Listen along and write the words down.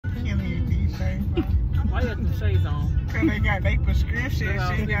things on. Why you got them shades on? Cause they got their prescription. She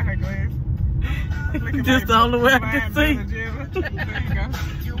ain't got her glasses. Just the only way I can see. There you go.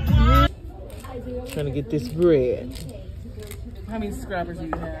 Trying to get this bread. How many subscribers do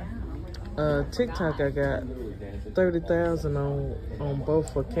you have? TikTok, I got 30,000 on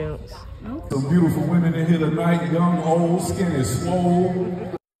both accounts. Some beautiful women in here tonight, young, old, skinny,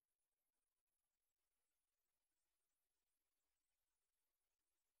 swole.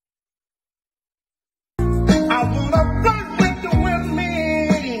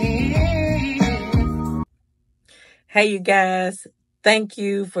 Hey, you guys. Thank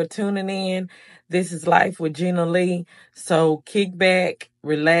you for tuning in. This is Life with Gina Lee. So kick back,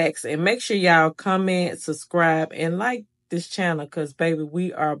 relax, and make sure y'all comment, subscribe, and like this channel because, baby,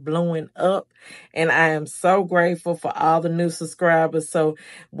 we are blowing up. And I am so grateful for all the new subscribers. So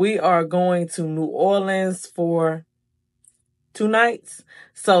we are going to New Orleans for 2 nights.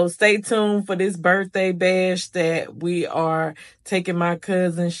 So stay tuned for this birthday bash that we are taking my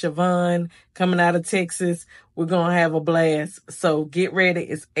cousin SHAVON coming out of Texas. We're going to have a blast. So get ready.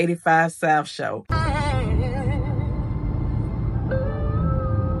 It's 85 South Show.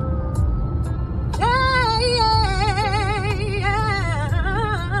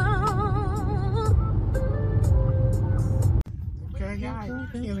 Girl, y'all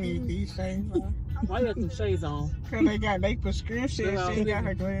killing these things on. Why you got them shades on? Cause they got their prescription. She ain't got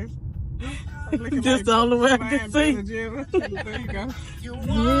her glasses. Just the only way I can see. There you go. You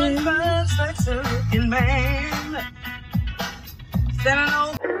want my sexy looking man. Standing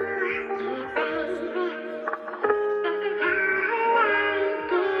on.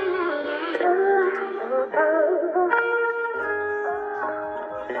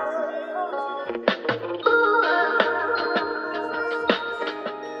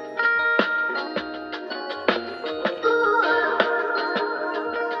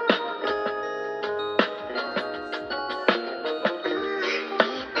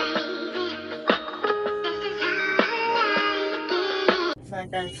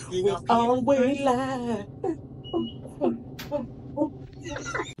 Always lie.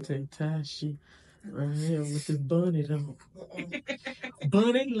 Take Tashi right here with this bunny though.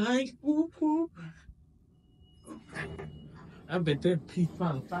 Bunny like whoop whoop. I bet that piece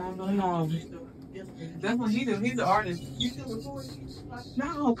probably $500. That's what he do. He's the artist. You still recording?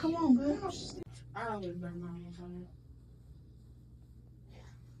 No, come on, girl. I always burn my hands on it.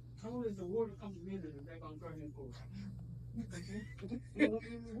 How is the water comes together and they're gonna turn it for?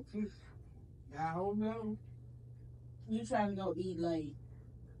 I don't know. You trying to go eat like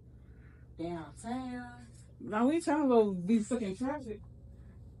downtown? No, we trying to go be stuck in traffic.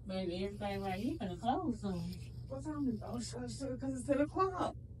 Baby, everything right here finna close soon. What time is it? Oh, because it's 10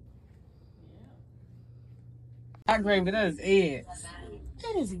 o'clock. Yeah. Hot gravy, that is eggs.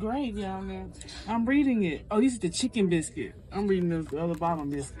 That is gravy on there. I'm reading it. Oh, this is the chicken biscuit. I'm reading the other bottom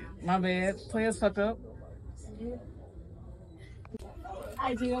biscuit. My bad. Players fuck up.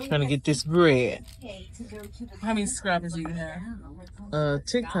 Trying to get this bread. How many subscribers do you have?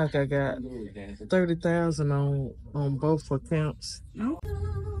 TikTok, I got 30,000 on both accounts. No.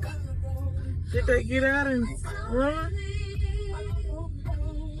 Did they get out and run?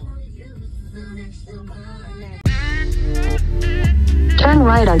 Turn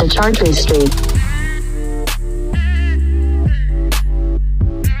right onto Chartres Street.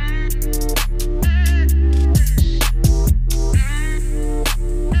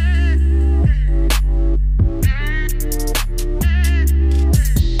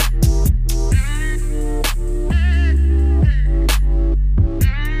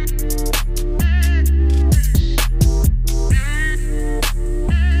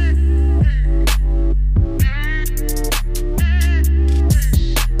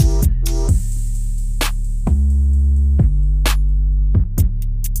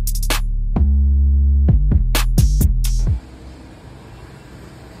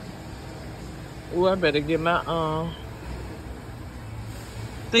 Ooh, I better get my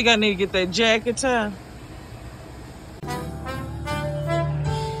think I need to get that jacket tie.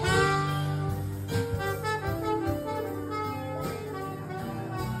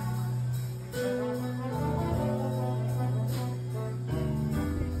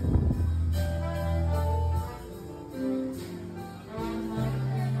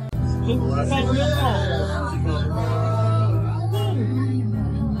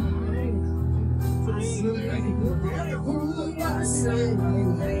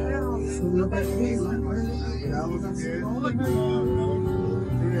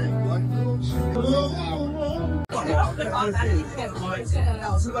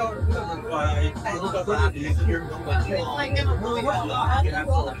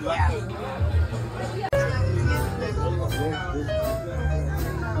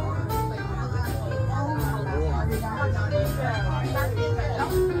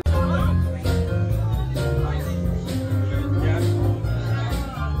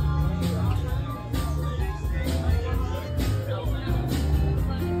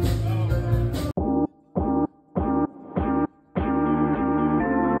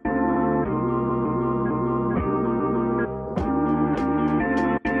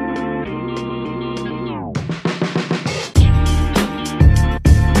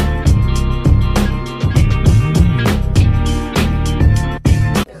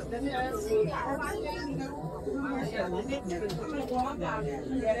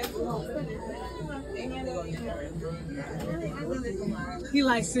 He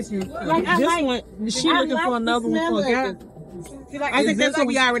likes sisters. Like this like, one, she looking for another one for a guy. Like, I think that's what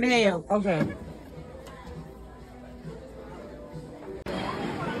we already have. Okay.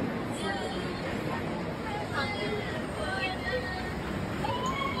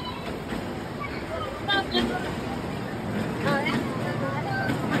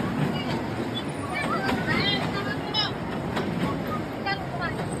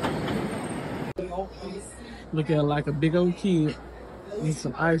 Look at like a big old kid. Need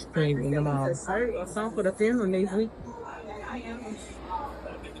some ice cream in the mouth. Some for the funeral next week.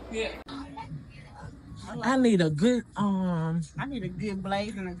 I need a good I need a good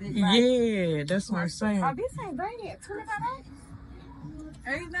blaze and a good yeah, that's what I'm saying. Oh, this ain't bad yet. $29.90?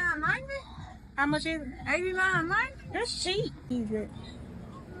 $89.90? How much is it? $89.90? That's cheap.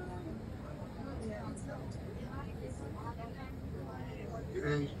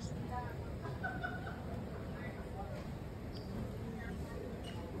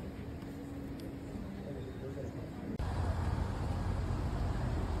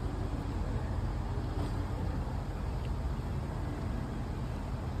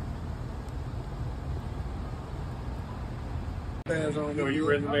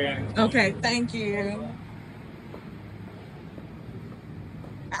 Okay, thank you.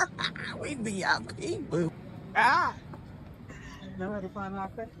 We VIP, boo. Ah! Know how to find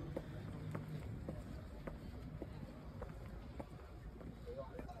out that?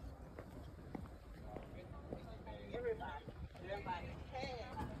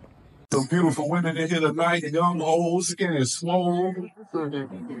 Some beautiful women in here tonight, young, old, skinny, swole.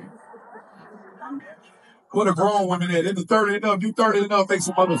 What a grown women at? In the 30 and up, you 30 and up, make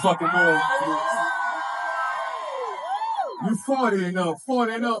some motherfucking noise. You 40 and up,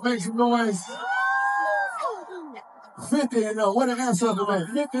 40 and up, make some noise. 50 and up, what an answer to that?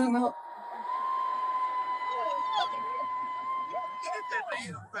 50 and up.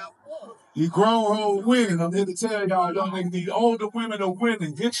 You grown old women, I'm here to tell y'all, young niggas, the older women are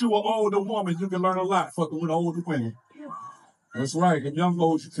winning. Get you an older woman, you can learn a lot fucking with older women. That's right, if young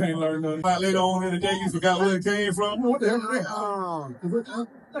old, you can't learn nothing. Later on in the day, you forgot where it came from. What the hell is that?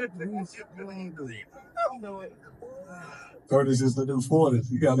 30s is the new 40s.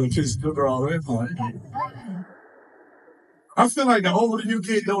 You got a little piece of sugar all that point. I feel like the older you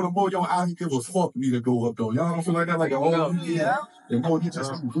get, though, the more your eyes give a fuck me to go up, though. Y'all don't feel like that? Like the older you get, the more you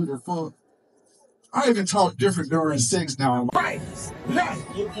just do the fuck. I even talk different during sex now. Right, left,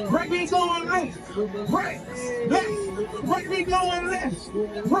 right me going left, right, left, right me going left,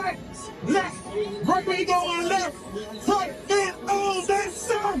 right, left, right me going left, right, and all that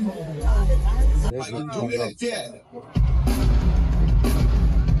stuff.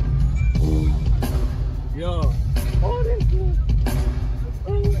 Yo.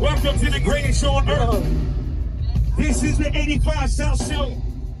 Welcome to the greatest show on earth. This is the 85 South Show.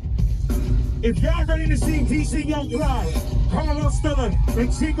 If y'all ready to see DC Young Fly, Carlos Stiller,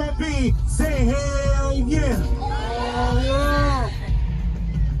 and Chico B, say hell yeah. Hell yeah.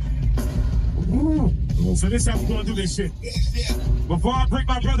 So this how we gonna do this shit. Before I bring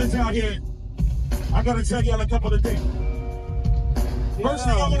my brothers out here, I gotta tell y'all a couple of things. First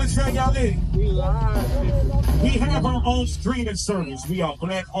thing I want to tell y'all is, we have our own streaming service. We are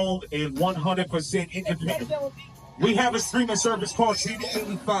black owned and 100% independent. We have a streaming service called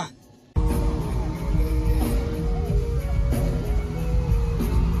CD85.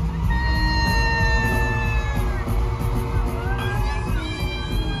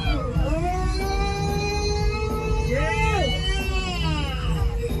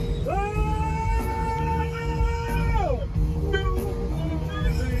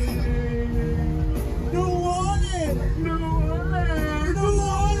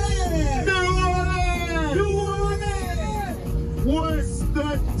 What's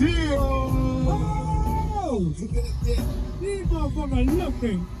the deal? mama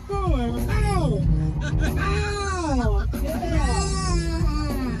looking good. Ow! Ow!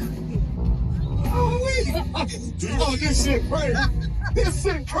 Oh, wait! Oh, this shit crazy. This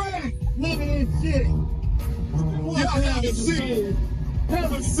shit crazy. Look at this shit. Y'all have a seat.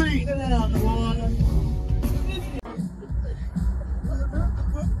 Have a seat.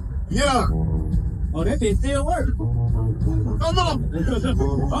 Yeah. Oh, that thing still works. Come on.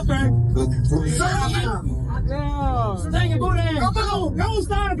 Okay. Sing it, go down. Come on. Don't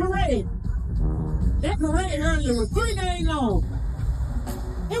start a parade. That parade earlier was 3 days long.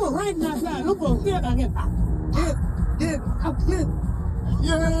 It was raining outside. Look for a field out here.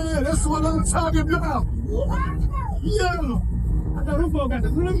 Yeah, that's what I'm talking about. Yeah. I thought them folks got the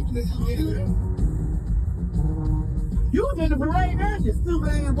flu. You was in the parade earlier. Still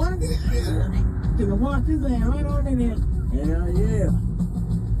man, boy. To the watch his ass right on in there. Hell yeah.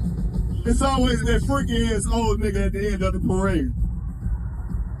 It's always that freaky ass old nigga at the end of the parade.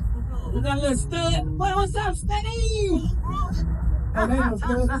 We got a little stud. Boy, what's up, Steady? Oh, they don't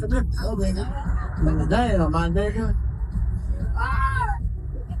stud. Oh, nigga. Damn, my nigga.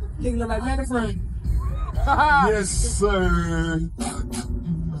 Nigga look like Manny Frank. Yes, sir.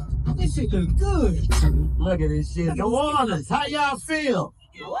 This shit is good. Look at this shit. Go on us. How y'all feel?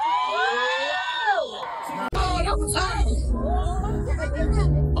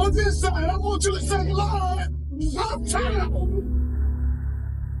 On this side, I want you to say, Lord, I'm tired.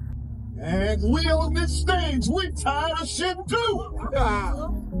 And we on this stage, we tired of shit too.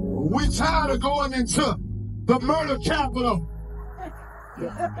 We tired of going into the murder capital.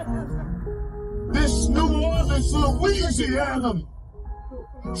 This New Orleans, Louisiana,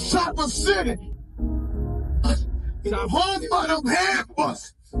 Shopper City, the home of them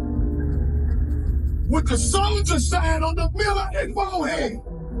handbusters, with the soldier sign on the middle of their forehead,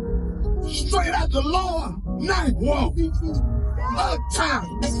 straight out the Lord, night walk,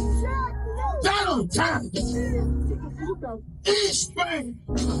 uptown, downtown, East Bay,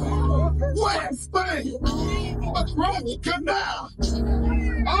 West Bay, across the canal,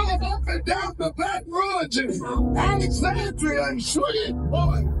 all up and down the back road, Alexandria and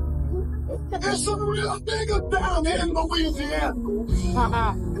Shreveport. There's some real niggas down here in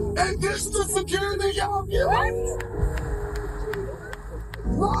Louisiana. And this is the security y'all get right?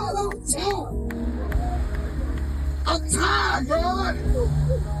 Right on top. I'm tired, God.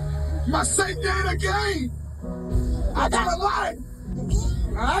 My safety ain't a game. I got a life.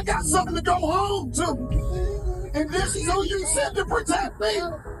 I got something to go home to. And this is who you sent to protect me.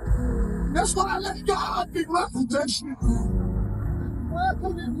 That's why I let God be my protection.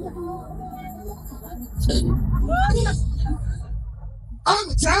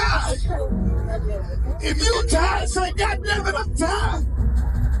 I'm tired. If you tired, say, God damn it, I'm tired.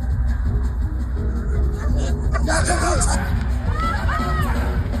 God damn it, I'm tired.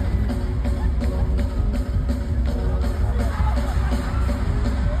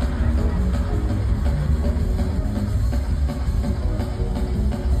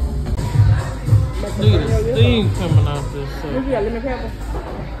 Look at the steam coming out this shit. Look here, lemon pepper.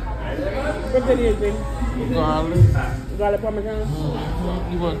 What that is, baby? Garlic. Garlic parmesan.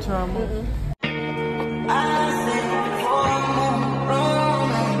 You want to try more?